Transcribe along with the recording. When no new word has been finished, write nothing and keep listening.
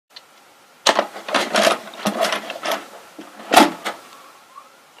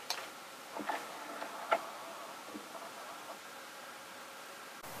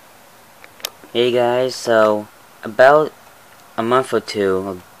Hey guys, so about a month or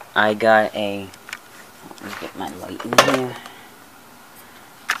two, I got let me get my light in here,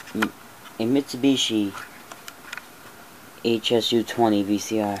 a Mitsubishi HS-U20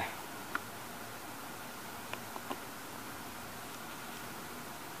 VCR.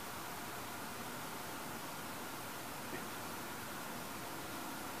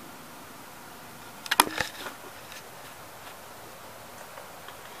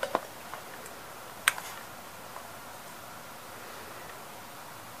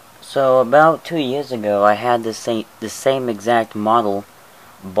 So about 2 years ago, I had the same exact model,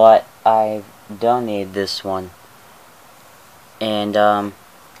 but I donated this one, and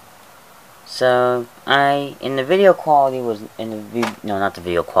so in the video quality was no, not the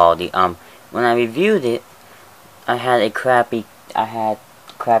video quality. When I reviewed it, I had crappy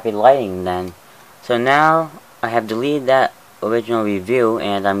lighting then. So now I have deleted that original review,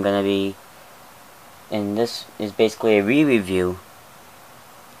 and and this is basically a re-review.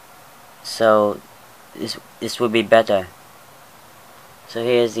 So this would be better. So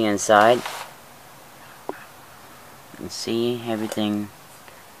here's the inside. You can see everything.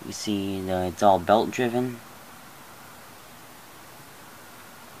 You see it's all belt driven,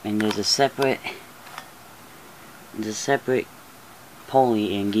 and there's a separate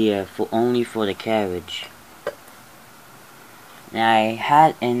pulley and gear only for the carriage. And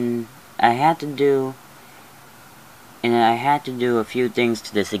I had to do a few things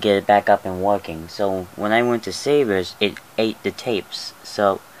to this to get it back up and working. So when I went to Savers, it ate the tapes.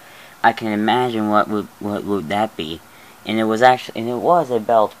 So I can imagine what would that be. And it was a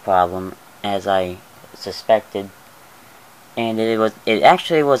belt problem, as I suspected. And it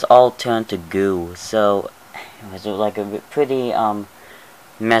actually was all turned to goo. So it was like a pretty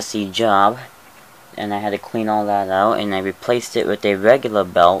messy job, and I had to clean all that out, and I replaced it with a regular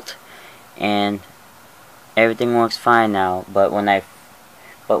belt, and everything works fine now. But when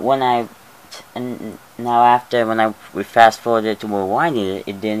we fast forwarded to where I needed it,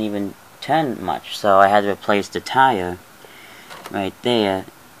 it didn't even turn much. So I had to replace the tire right there.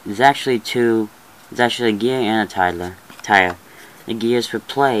 There's actually a gear and a tire. The gears for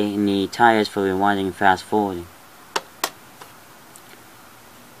play and the tires for rewinding and fast forwarding.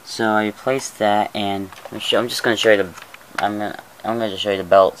 So I replaced that, and I'm just gonna show you I'm gonna show you the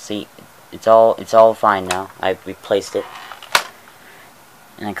belt. See, it's all fine now. I replaced it,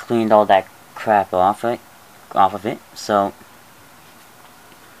 and I cleaned all that crap off of it. So,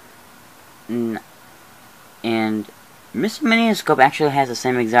 and Mr. Miniscope actually has the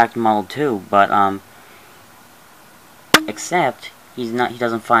same exact model too, but except he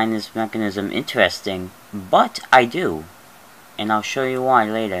doesn't find this mechanism interesting, but I do, and I'll show you why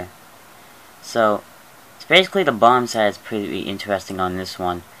later. So it's basically the bottom side is pretty interesting on this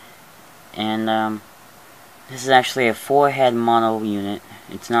one, and this is actually a 4-head mono unit.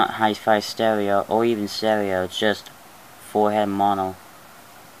 It's not hi-fi stereo or even stereo. It's just 4-head mono.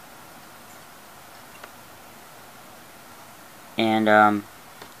 And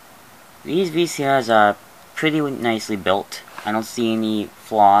these VCRs are pretty nicely built. I don't see any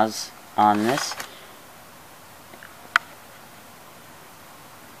flaws on this.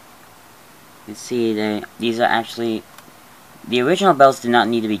 You see, these are actually, the original belts did not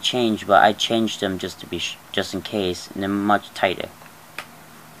need to be changed, but I changed them just in case, and they're much tighter,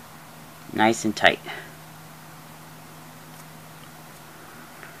 nice and tight.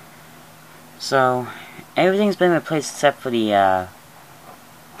 So everything's been replaced except for the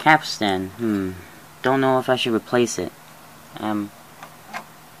capstan. Don't know if I should replace it.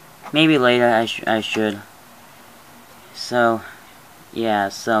 Maybe later I should. So yeah,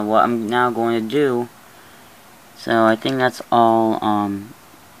 so what I'm now going to do, so I think that's all. I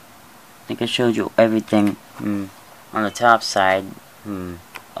think I showed you everything on the top side.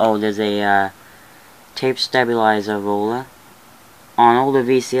 Oh, there's a tape stabilizer roller. On older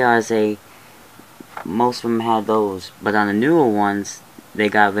VCRs, most of them had those, but on the newer ones, they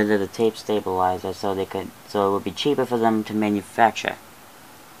got rid of the tape stabilizer, so it would be cheaper for them to manufacture.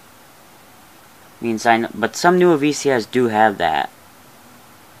 But some newer VCRs do have that,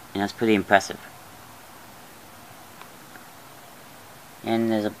 and that's pretty impressive.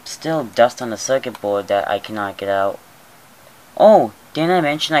 And there's still dust on the circuit board that I cannot get out. Oh, didn't I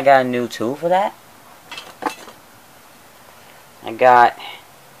mention I got a new tool for that? I got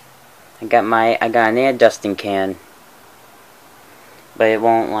an air dusting can, but it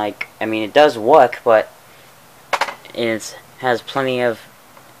won't it does work, but it has plenty of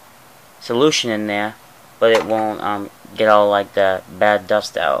solution in there, but it won't get all the bad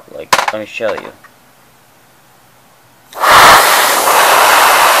dust out. Let me show you.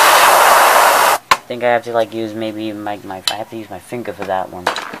 think I have to like use maybe I have to use my finger for that one.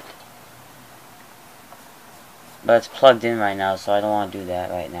 But it's plugged in right now, so I don't want to do that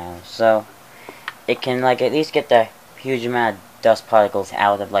right now. So it can like at least get the huge amount of dust particles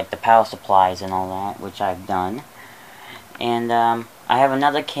out of like the power supplies and all that, which I've done. And I have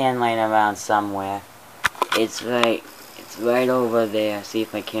another can laying around somewhere. It's right over there. See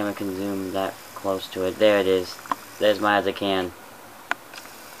if my camera can zoom that close to it. There it is. There's my other can.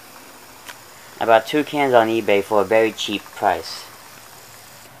 I bought 2 cans on eBay for a very cheap price.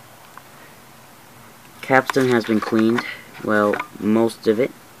 Capstan has been cleaned. Well, most of it.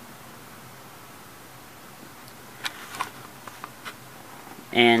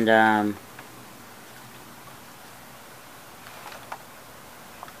 And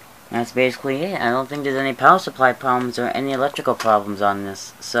that's basically it. I don't think there's any power supply problems or any electrical problems on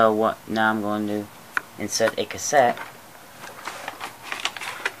this. So what now I'm going to insert a cassette.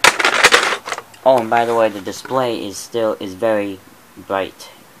 Oh, and by the way, the display is very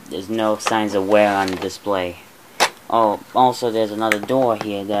bright. There's no signs of wear on the display. Oh, also there's another door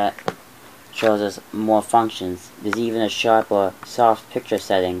here that shows us more functions. There's even a sharp or soft picture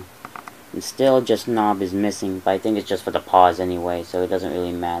setting. And still just knob is missing, but I think it's just for the pause anyway, so it doesn't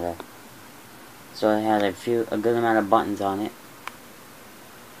really matter. So it has a good amount of buttons on it.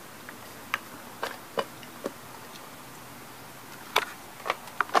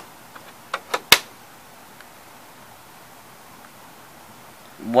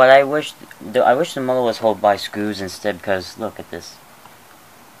 What I wish the motor was held by screws instead, because look at this.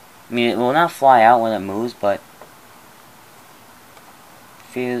 I mean, it will not fly out when it moves, but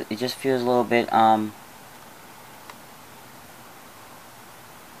it just feels a little bit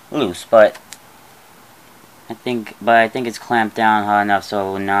loose. But I think it's clamped down hard enough so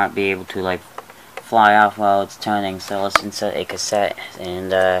it will not be able to like fly off while it's turning. So let's insert a cassette and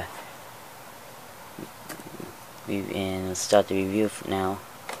let's start the review now.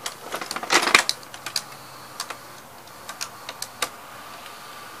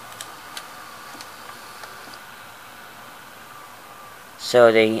 So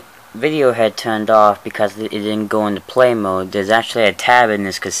the video had turned off because it didn't go into play mode. There's actually a tab in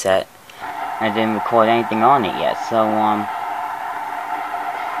this cassette. I didn't record anything on it yet. So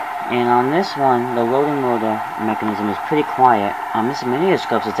and on this one, the loading motor mechanism is pretty quiet. On this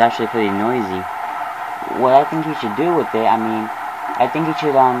miniscopes, it's actually pretty noisy. What I think you should do with it, I mean, I think you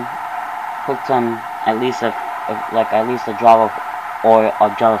should put some at least a drop of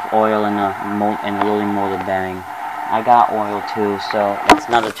oil in the loading motor bearing. I got oil too, so that's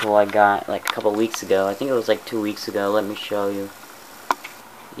another tool I got like a couple weeks ago. I think it was like 2 weeks ago. Let me show you.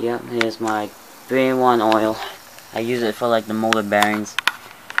 Yep, here's my 3-in-1 oil. I use it for like the motor bearings.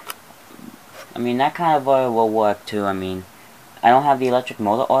 I mean, that kind of oil will work too. I mean, I don't have the electric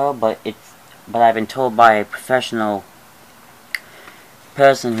motor oil, but I've been told by a professional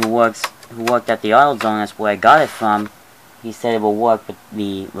person who worked at the oil zone. That's where I got it from. He said it will work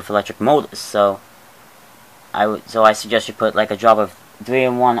with electric motors. So I suggest you put like a drop of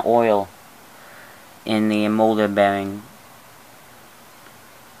 3-in-1 oil in the motor bearing.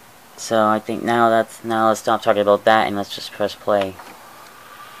 So I think now let's stop talking about that and let's just press play.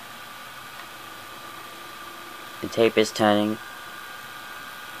 The tape is turning.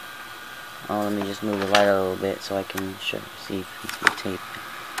 Oh, let me just move the light a little bit so I can see if you can see the tape.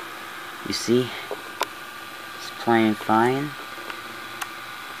 You see? It's playing fine.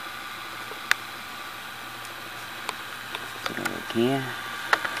 Take a look here.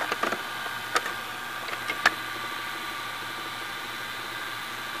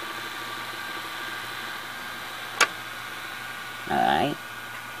 Alright.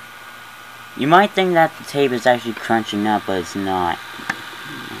 You might think that the tape is actually crunching up, but it's not.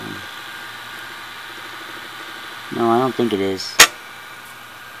 No, I don't think it is.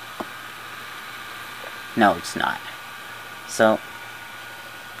 No, it's not. So,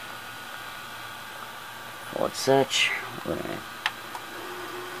 forward search.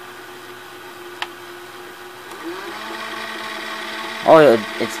 Oh,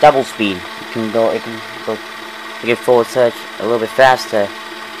 it's double speed. It can go to get forward search a little bit faster.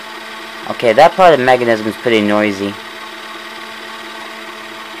 Okay, that part of the mechanism is pretty noisy.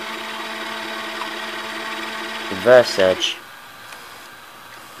 Reverse search.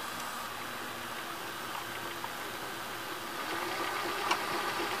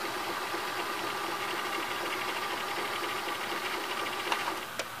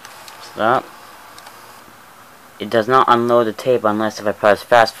 Stop. It does not unload the tape unless if I press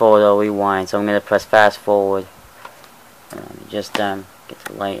fast forward or rewind, so I'm going to press fast forward. Just get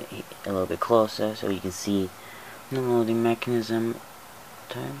the light a little bit closer so you can see the loading mechanism.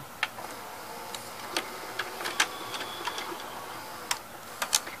 Turn.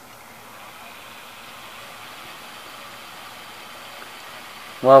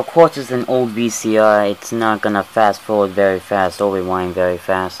 Well, of course it's an old VCR, it's not gonna fast forward very fast or rewind very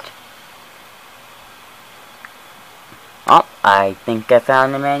fast. Oh, I think I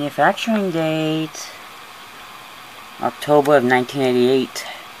found the manufacturing date. October of 1988.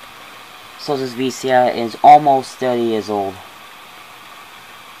 So this VCR is almost 30 years old.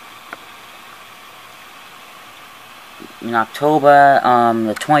 In October,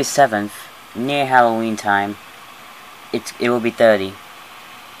 the 27th, near Halloween time, it will be 30.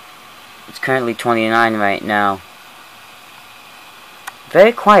 It's currently 29 right now.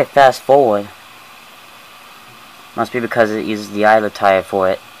 Very quiet fast forward. Must be because it uses the idler tire for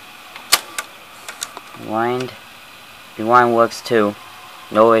it. Rewind. Rewind works too.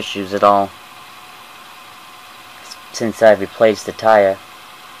 No issues at all. Since I've replaced the tire.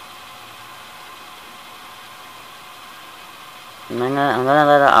 I'm gonna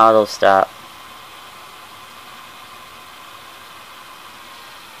let it auto stop.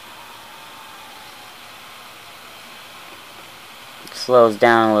 It slows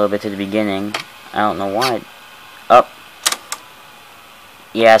down a little bit to the beginning. I don't know why. Oh.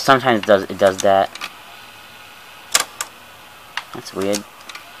 Yeah, sometimes it does that. That's weird.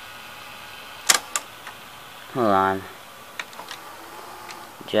 Hold on.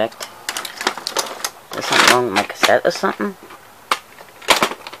 Eject. Is something wrong with my cassette or something?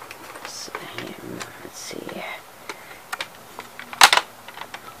 Let's see.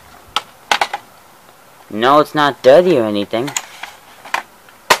 No, it's not dirty or anything.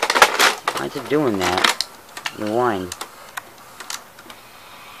 Why is it doing that? Rewind.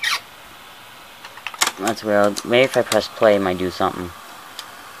 That's weird. Maybe if I press play, it might do something.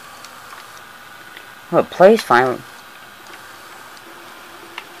 Oh, it plays fine.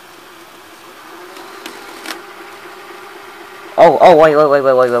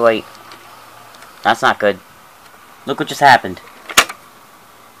 Oh, wait. That's not good. Look what just happened.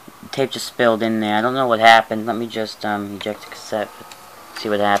 The tape just spilled in there. I don't know what happened. Let me just eject the cassette. See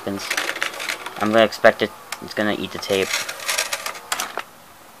what happens. I'm gonna expect it's gonna eat the tape.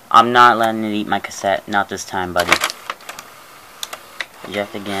 I'm not letting it eat my cassette. Not this time, buddy.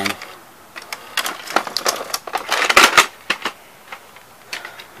 Eject again.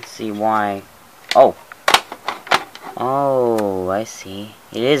 Let's see why. Oh, I see.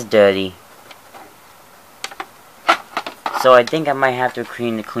 It is dirty. So I think I might have to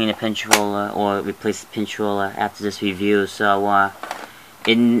clean the pinch roller or replace the pinch roller after this review. So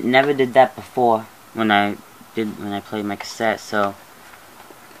it never did that before when I played my cassette. So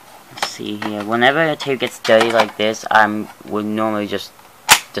let's see here. Whenever a tape gets dirty like this, I would normally just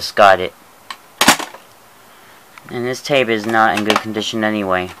discard it. And this tape is not in good condition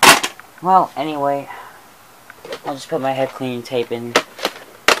anyway. Well, anyway, I'll just put my head cleaning tape in.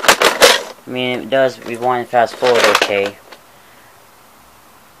 I mean, it does rewind and fast forward okay.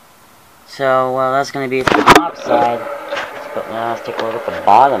 So, well, that's going to be it for the top side. Now let's take a look at the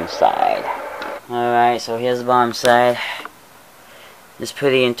bottom side. Alright, so here's the bottom side. It's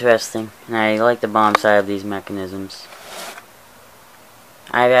pretty interesting, and I like the bottom side of these mechanisms.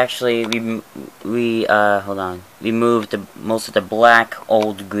 I've actually removed most of the black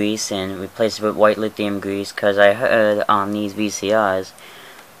old grease and replaced it with white lithium grease, because I heard on these VCRs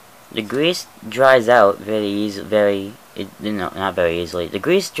the grease dries out very easily. Not very easily. The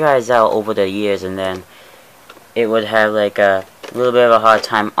grease dries out over the years, and then it would have like a little bit of a hard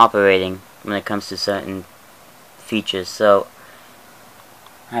time operating when it comes to certain features. So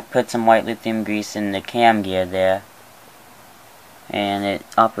I put some white lithium grease in the cam gear there, and it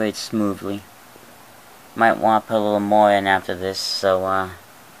operates smoothly. Might want to put a little more in after this, so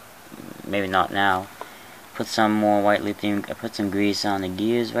maybe not now. Put some more white lithium. I put some grease on the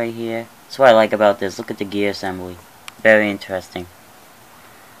gears right here. That's what I like about this. Look at the gear assembly. Very interesting.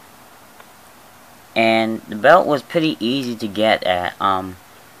 And the belt was pretty easy to get at.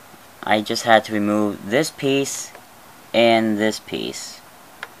 I just had to remove this piece and this piece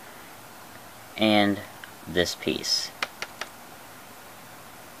and this piece.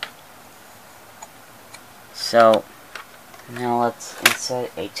 So now let's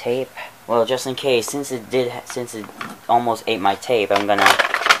insert a tape. Well, just in case, since it almost ate my tape, I'm gonna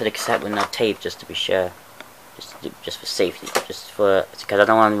put a cassette with no tape just to be sure, just for safety, because I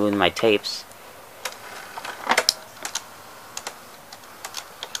don't want to ruin my tapes.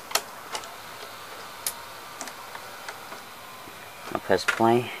 I'll press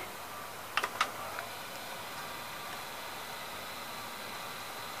play.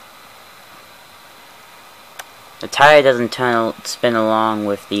 The tire doesn't spin along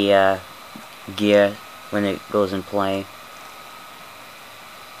with the gear when it goes in play.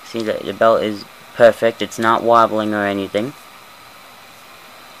 See, the belt is perfect. It's not wobbling or anything.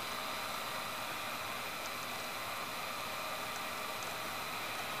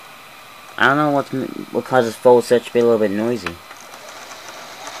 I don't know what causes fold switch to be a little bit noisy.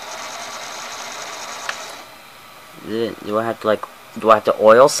 Do I have to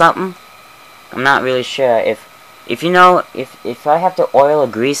oil something? I'm not really sure. If you know, if I have to oil or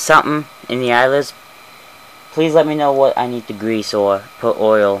grease something in the eyelids, please let me know what I need to grease or put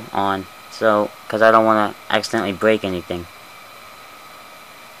oil on. So, because I don't want to accidentally break anything.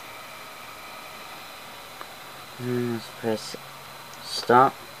 Let's press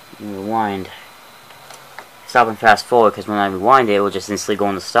stop and rewind. Stop and fast forward, because when I rewind it, it will just instantly go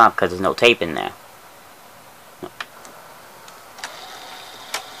into stop because there's no tape in there.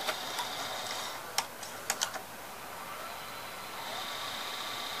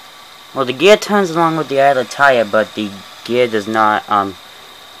 Well, the gear turns along with the idler tire, but the gear does not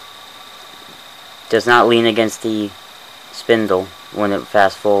lean against the spindle when it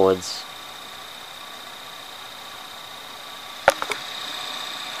fast forwards.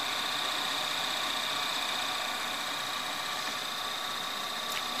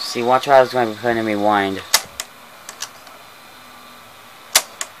 See, watch how I was going to put in rewind.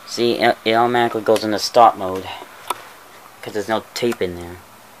 See, it automatically goes into stop mode because there's no tape in there.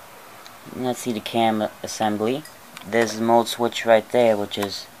 Let's see the cam assembly. There's the mode switch right there, which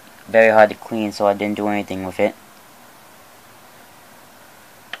is very hard to clean, so I didn't do anything with it.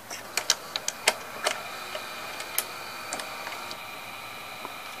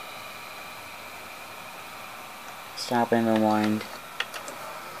 Stop and rewind.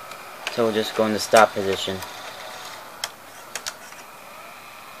 So we'll just go in the stop position.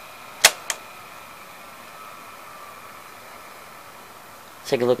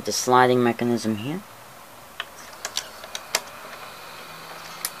 Take a look at the sliding mechanism here.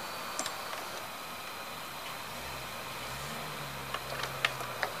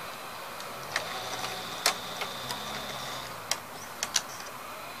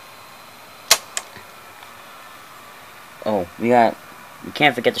 Oh, we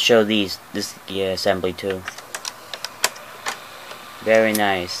can't forget to show this gear assembly too. Very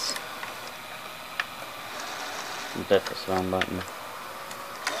nice. Click this wrong button.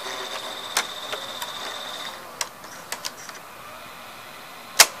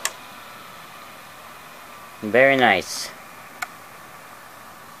 Very nice.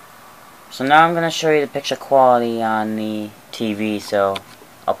 So now I'm going to show you the picture quality on the TV, so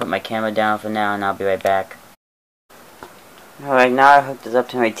I'll put my camera down for now and I'll be right back. Alright, now I hooked this up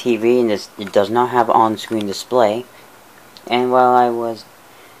to my TV and it does not have on-screen display. And while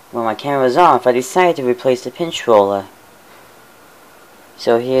my camera was off, I decided to replace the pinch roller.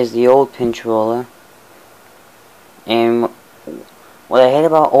 So here's the old pinch roller. And what I hate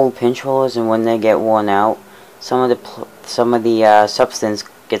about old pinch rollers and when they get worn out, some of the substance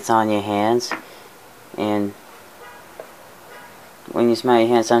gets on your hands, and when you smell your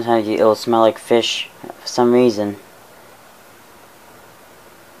hands, sometimes it'll smell like fish for some reason.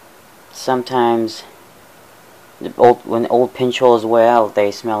 Sometimes when old pinch rollers wear out, they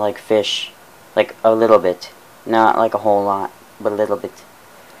smell like fish, like a little bit, not like a whole lot, but a little bit.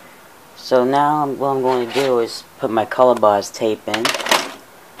 So now what I'm going to do is put my color bars tape in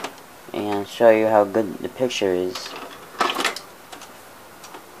and show you how good the picture is.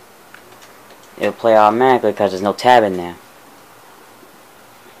 It'll play automatically because there's no tab in there.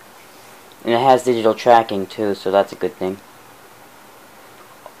 And it has digital tracking too, so that's a good thing.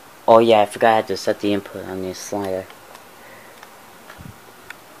 Oh yeah, I forgot I had to set the input on the slider.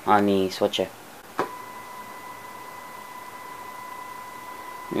 On the switcher.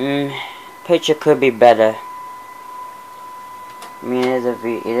 Picture could be better. I mean, it is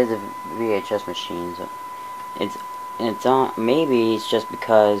a VHS machine, so it's on. Maybe it's just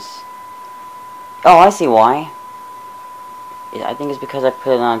because. Oh, I see why. I think it's because I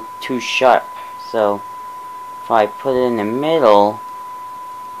put it on too sharp. So if I put it in the middle,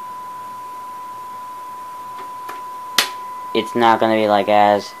 it's not gonna be like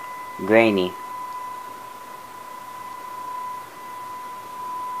as grainy.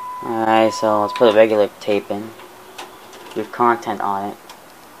 Alright, so let's put a regular tape in with content on it.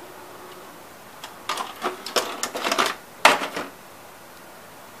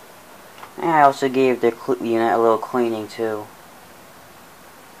 And I also gave the unit a little cleaning too.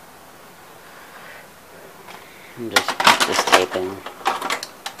 And just put this tape in.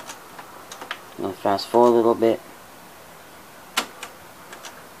 I'll fast forward a little bit.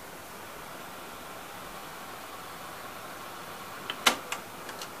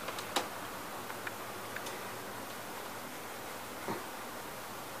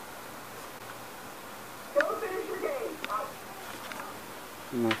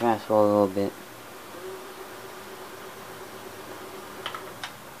 I'm gonna fast forward a little bit.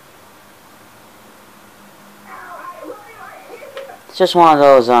 just one of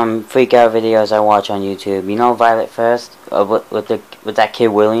those freak out videos I watch on YouTube. You know Violet First? With that kid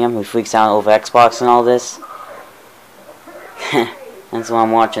William who freaks out over Xbox and all this? That's what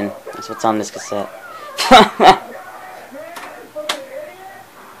I'm watching. That's what's on this cassette.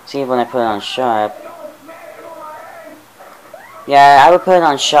 See, when I put it on sharp. Yeah, I would put it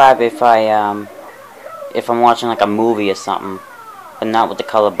on sharp if I'm watching like a movie or something, but not with the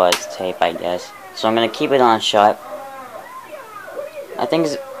color buds tape, I guess. So I'm gonna keep it on sharp. I think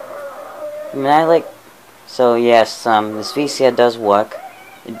so yes, this VCR does work.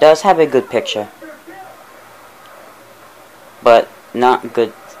 It does have a good picture, but not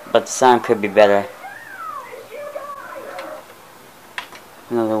good. But the sound could be better.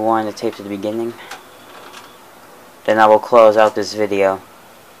 Another one the tape to the beginning. Then I will close out this video.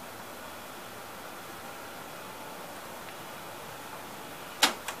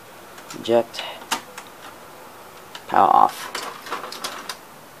 Eject. Power off.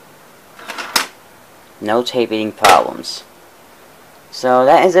 No tape eating problems. So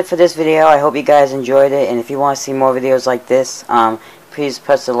that is it for this video. I hope you guys enjoyed it, and if you want to see more videos like this, please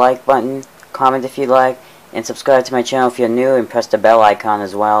press the like button, comment if you like, and subscribe to my channel if you're new, and press the bell icon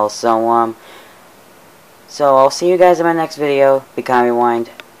as well. So I'll see you guys in my next video. Be kind,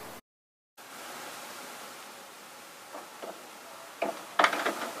 rewind.